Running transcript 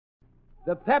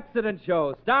The Pepsodent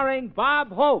Show, starring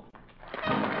Bob Hope.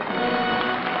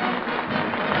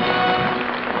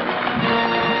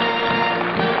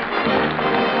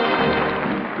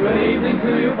 Good evening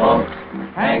to you folks.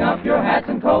 Hang up your hats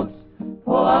and coats.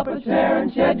 Pull up a chair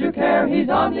and shed your care. He's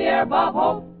on the air, Bob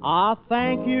Hope. Ah,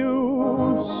 thank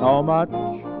you so much.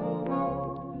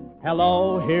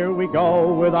 Hello, here we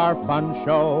go with our fun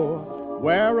show.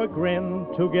 Wear a grin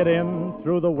to get in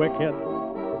through the wicket,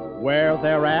 where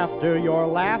thereafter your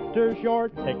laughter's your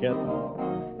ticket,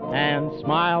 and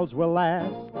smiles will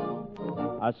last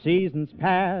a season's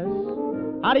pass.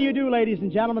 How do you do, ladies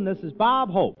and gentlemen? This is Bob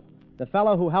Hope, the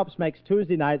fellow who helps makes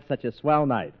Tuesday night such a swell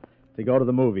night to go to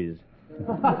the movies.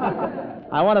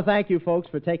 I want to thank you folks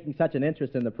for taking such an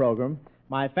interest in the program.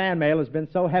 My fan mail has been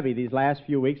so heavy these last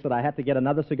few weeks that I had to get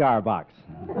another cigar box.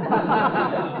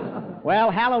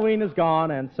 Well, Halloween is gone,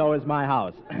 and so is my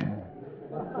house.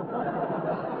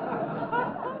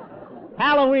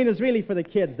 Halloween is really for the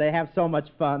kids. They have so much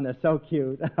fun. They're so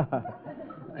cute.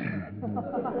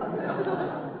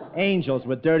 Angels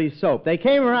with dirty soap. They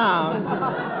came around.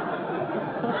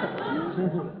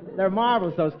 They're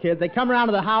marvelous, those kids. They come around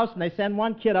to the house, and they send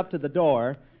one kid up to the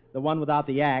door, the one without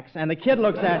the axe, and the kid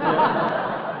looks at you.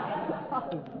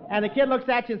 And the kid looks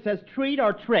at you and says, treat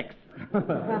or tricks?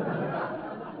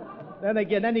 Then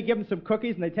you give them some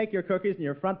cookies, and they take your cookies and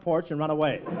your front porch and run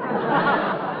away.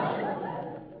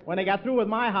 When they got through with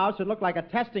my house, it looked like a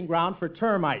testing ground for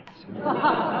termites.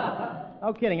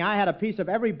 No kidding. I had a piece of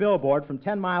every billboard from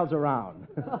 10 miles around.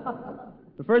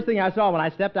 The first thing I saw when I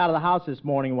stepped out of the house this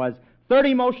morning was,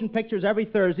 30 motion pictures every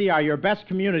Thursday are your best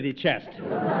community chest.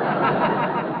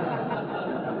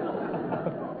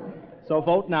 So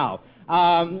vote now.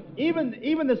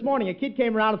 Even this morning, a kid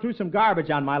came around and threw some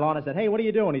garbage on my lawn. I said, hey, what are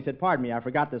you doing? He said, pardon me, I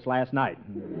forgot this last night.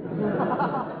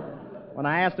 When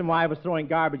I asked him why I was throwing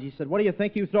garbage, he said, what do you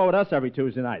think you throw at us every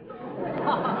Tuesday night?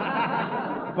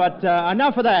 But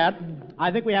enough of that.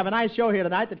 I think we have a nice show here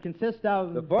tonight that consists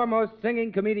of... The foremost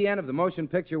singing comedian of the motion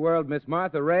picture world, Miss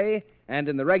Martha Raye. And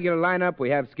in the regular lineup,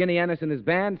 we have Skinnay Ennis and his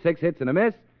band, 6 hits and a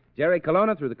miss. Jerry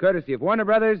Colonna through the courtesy of Warner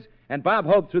Brothers. And Bob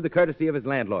Hope through the courtesy of his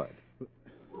landlord.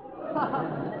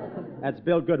 That's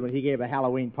Bill Goodwin. He gave a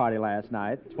Halloween party last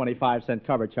night, 25-cent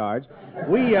cover charge.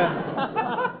 We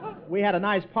had a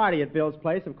nice party at Bill's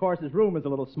place. Of course, his room is a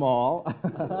little small.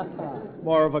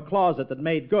 More of a closet that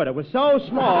made good. It was so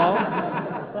small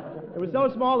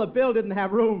that Bill didn't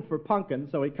have room for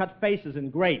pumpkins, so he cut faces in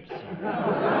grapes.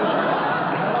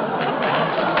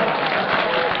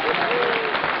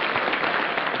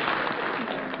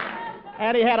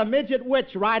 And he had a midget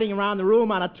witch riding around the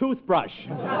room on a toothbrush.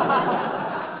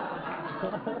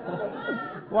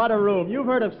 What a room. You've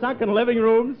heard of sunken living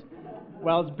rooms?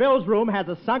 Well, Bill's room has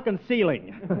a sunken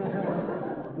ceiling.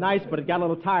 Nice, but it got a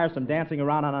little tiresome dancing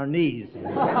around on our knees.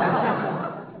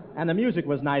 And the music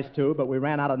was nice, too, but we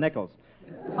ran out of nickels.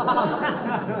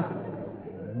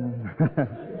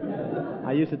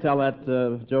 I used to tell that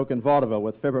joke in vaudeville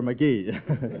with Fibber McGee.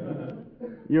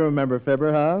 You remember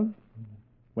Fibber, huh?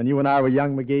 When you and I were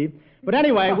young McGee. But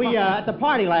anyway, we at the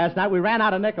party last night, we ran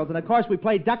out of nickels, and of course we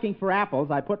played ducking for apples.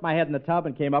 I put my head in the tub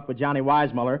and came up with Johnny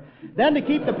Weissmuller. Then to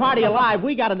keep the party alive,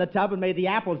 we got in the tub and made the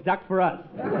apples duck for us.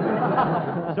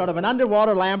 Sort of an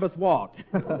underwater Lambeth walk.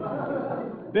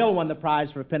 Bill won the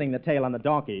prize for pinning the tail on the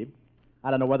donkey.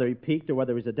 I don't know whether he peaked or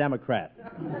whether he's a Democrat.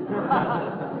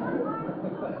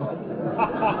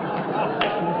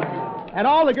 And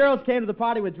all the girls came to the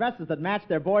party with dresses that matched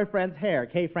their boyfriend's hair.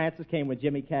 Kay Francis came with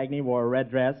Jimmy Cagney, wore a red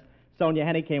dress. Sonia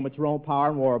Henney came with Jerome Power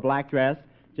and wore a black dress.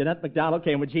 Jeanette MacDonald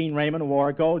came with Jean Raymond and wore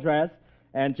a gold dress.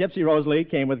 And Gypsy Rose Lee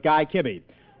came with Guy Kibbe.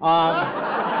 Oh,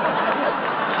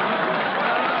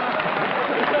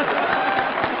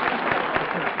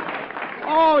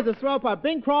 it was a swell part.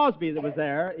 Bing Crosby that was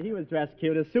there. He was dressed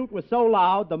cute. His suit was so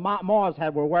loud, the Moors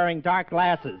were wearing dark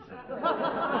glasses.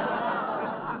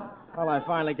 Well, I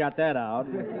finally got that out.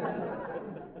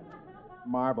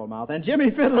 Marble mouth. And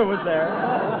Jimmy Fiddler was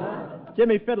there.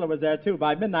 Jimmy Fiddler was there, too.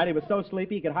 By midnight, he was so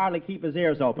sleepy he could hardly keep his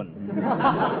ears open.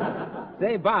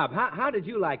 Say, Bob, how did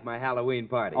you like my Halloween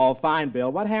party? Oh, fine,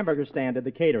 Bill. What hamburger stand did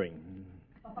the catering?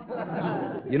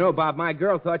 You know, Bob, my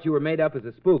girl thought you were made up as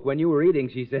a spook. When you were eating,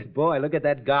 she said, boy, look at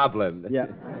that goblin. Yeah.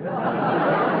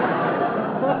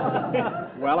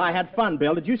 Well, I had fun,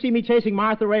 Bill. Did you see me chasing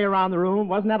Martha Raye around the room?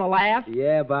 Wasn't that a laugh?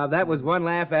 Yeah, Bob, that was one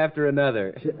laugh after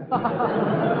another.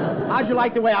 How'd you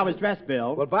like the way I was dressed,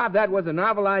 Bill? Well, Bob, that was a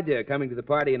novel idea, coming to the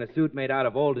party in a suit made out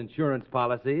of old insurance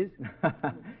policies.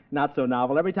 Not so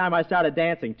novel. Every time I started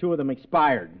dancing, 2 of them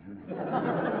expired.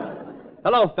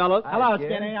 Hello, fellas. Hello,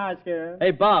 Skinnay. Hi, Skinner. Hey,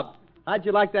 Bob, How'd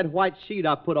you like that white sheet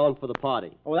I put on for the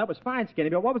party? Oh, that was fine, Skinny,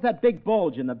 but what was that big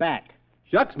bulge in the back?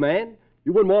 Shucks, man.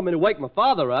 You wouldn't want me to wake my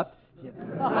father up.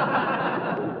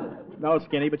 No,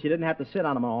 Skinny, but you didn't have to sit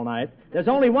on him all night. There's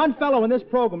only one fellow in this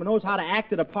program who knows how to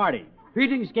act at a party.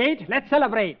 Greetings, Gate. Let's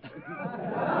celebrate.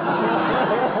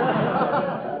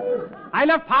 I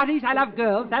love parties. I love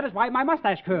girls. That is why my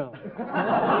mustache curls.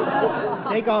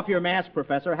 Take off your mask,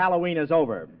 Professor. Halloween is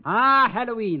over. Ah,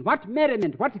 Halloween. What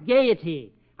merriment. What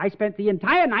gaiety. I spent the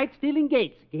entire night stealing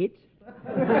Gates. Gates?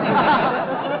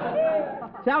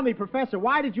 Tell me, Professor,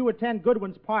 why did you attend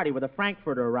Goodwin's party with a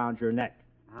frankfurter around your neck?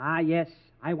 Ah, yes.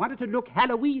 I wanted to look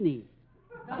Halloweeny.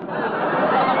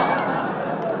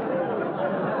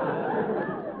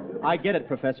 I get it,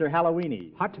 Professor.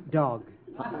 Halloweeny. Hot dog.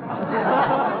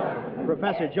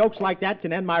 Professor, jokes like that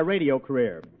can end my radio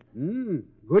career.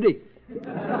 Goody.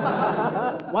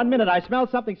 1 minute. I smell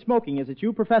something smoking. Is it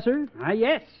you, Professor? Ah,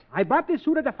 yes. I bought this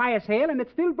suit at a fire sale, and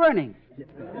it's still burning.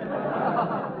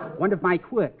 One of my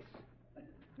quirks.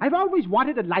 I've always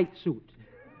wanted a light suit.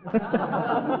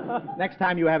 Next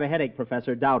time you have a headache,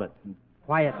 Professor, doubt it.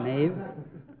 Quiet, knave.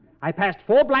 I passed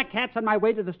 4 black cats on my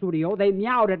way to the studio. They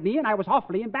meowed at me, and I was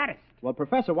awfully embarrassed. Well,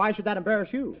 Professor, why should that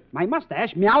embarrass you? My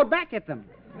mustache meowed back at them.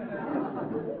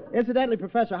 Incidentally,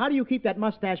 Professor, how do you keep that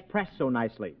mustache pressed so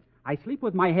nicely? I sleep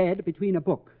with my head between a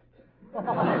book.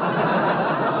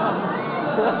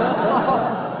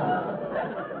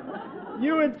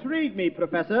 You intrigue me,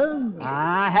 Professor.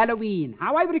 Ah, Halloween.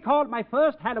 How I recalled my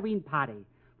first Halloween party.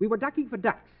 We were ducking for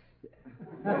ducks.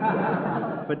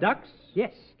 For ducks?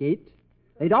 Yes, Gate.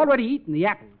 They'd already eaten the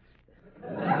apples.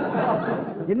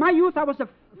 In my youth, I was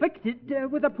afflicted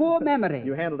with a poor memory.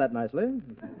 You handled that nicely.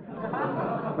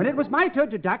 When it was my turn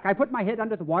to duck, I put my head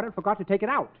under the water and forgot to take it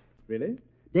out. Really?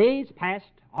 Days passed.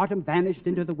 Autumn vanished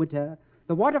into the winter.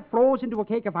 The water froze into a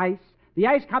cake of ice. The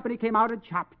ice company came out and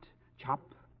chopped. Chop.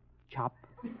 Chop.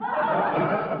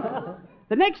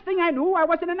 The next thing I knew, I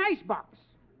was in an ice box.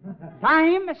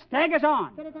 Time staggers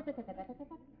on.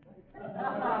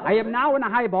 I am now in a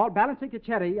highball, balancing a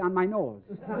cherry on my nose.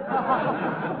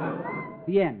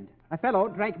 The end. A fellow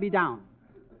drank me down.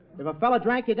 If a fella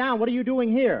drank you down, what are you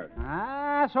doing here?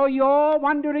 Ah, so you're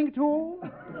wondering too?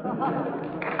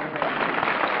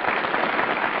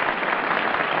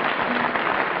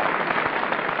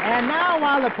 And now,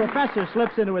 while the professor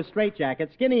slips into his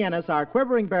straitjacket, Skinny Ennis, our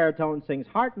quivering baritone, sings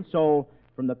Heart and Soul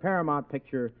from the Paramount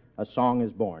picture, A Song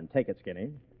is Born. Take it,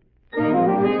 Skinny.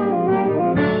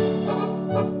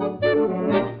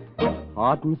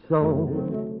 Heart and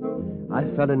soul, I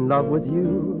fell in love with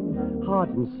you. Heart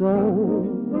and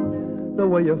soul, the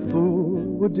way a fool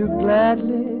would do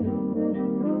gladly.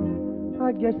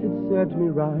 I guess it served me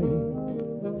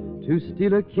right to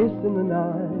steal a kiss in the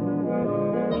night.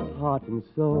 Heart and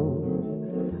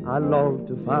soul, I longed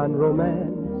to find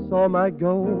romance, saw my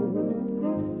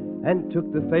goal, and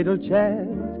took the fatal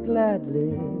chance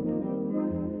gladly.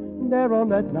 There on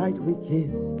that night we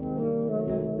kissed,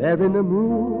 there in the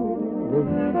moonlit.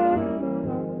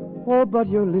 Oh, but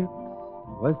your lips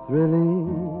were thrilling,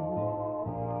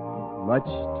 much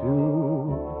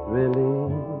too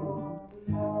thrilling.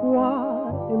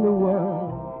 What in the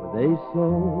world were they so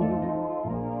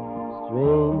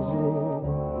strangely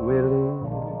willing?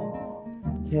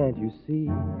 Can't you see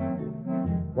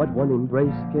what one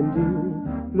embrace can do?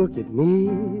 Look at me,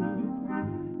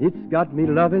 it's got me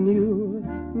loving you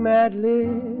madly.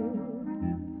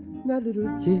 That little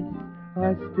kiss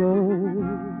I stole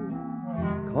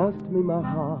cost me my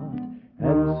heart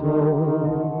and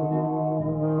soul.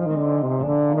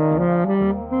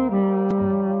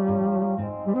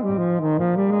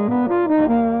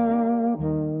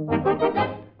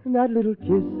 That little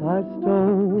kiss I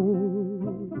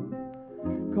stole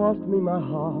cost me my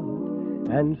heart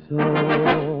and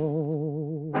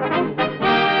soul.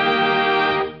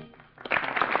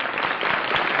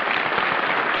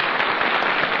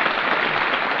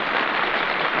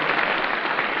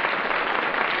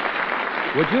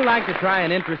 Would you like to try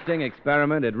an interesting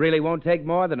experiment? It really won't take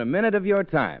more than a minute of your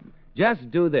time. Just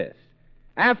do this.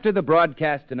 After the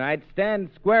broadcast tonight, stand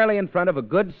squarely in front of a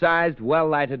good-sized,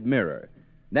 well-lighted mirror.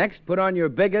 Next, put on your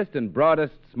biggest and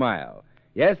broadest smile.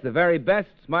 Yes, the very best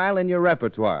smile in your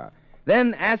repertoire.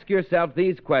 Then ask yourself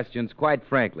these questions quite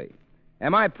frankly.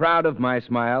 Am I proud of my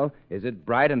smile? Is it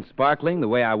bright and sparkling the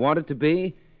way I want it to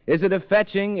be? Is it a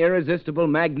fetching, irresistible,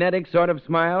 magnetic sort of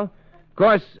smile? Of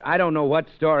course, I don't know what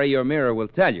story your mirror will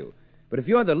tell you, but if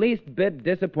you're the least bit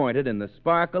disappointed in the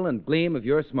sparkle and gleam of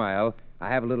your smile, I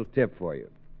have a little tip for you.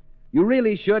 You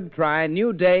really should try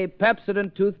New Day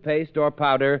Pepsodent toothpaste or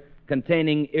powder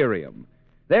containing irium.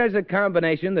 There's a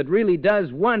combination that really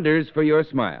does wonders for your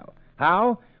smile.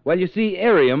 How? Well, you see,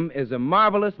 irium is a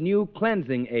marvelous new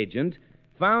cleansing agent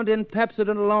found in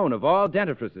Pepsodent alone of all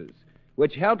dentifrices,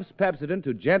 which helps Pepsodent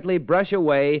to gently brush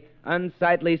away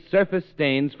unsightly surface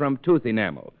stains from tooth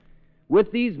enamel.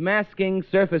 With these masking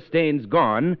surface stains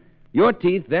gone, your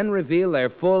teeth then reveal their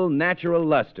full natural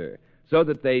luster, so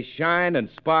that they shine and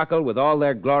sparkle with all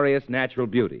their glorious natural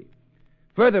beauty.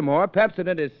 Furthermore,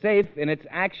 Pepsodent is safe in its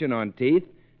action on teeth,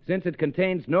 since it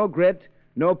contains no grit,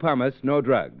 no pumice, no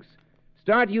drugs.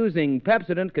 Start using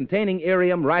Pepsodent containing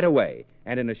irium right away,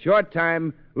 and in a short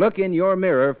time, look in your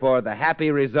mirror for the happy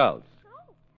results.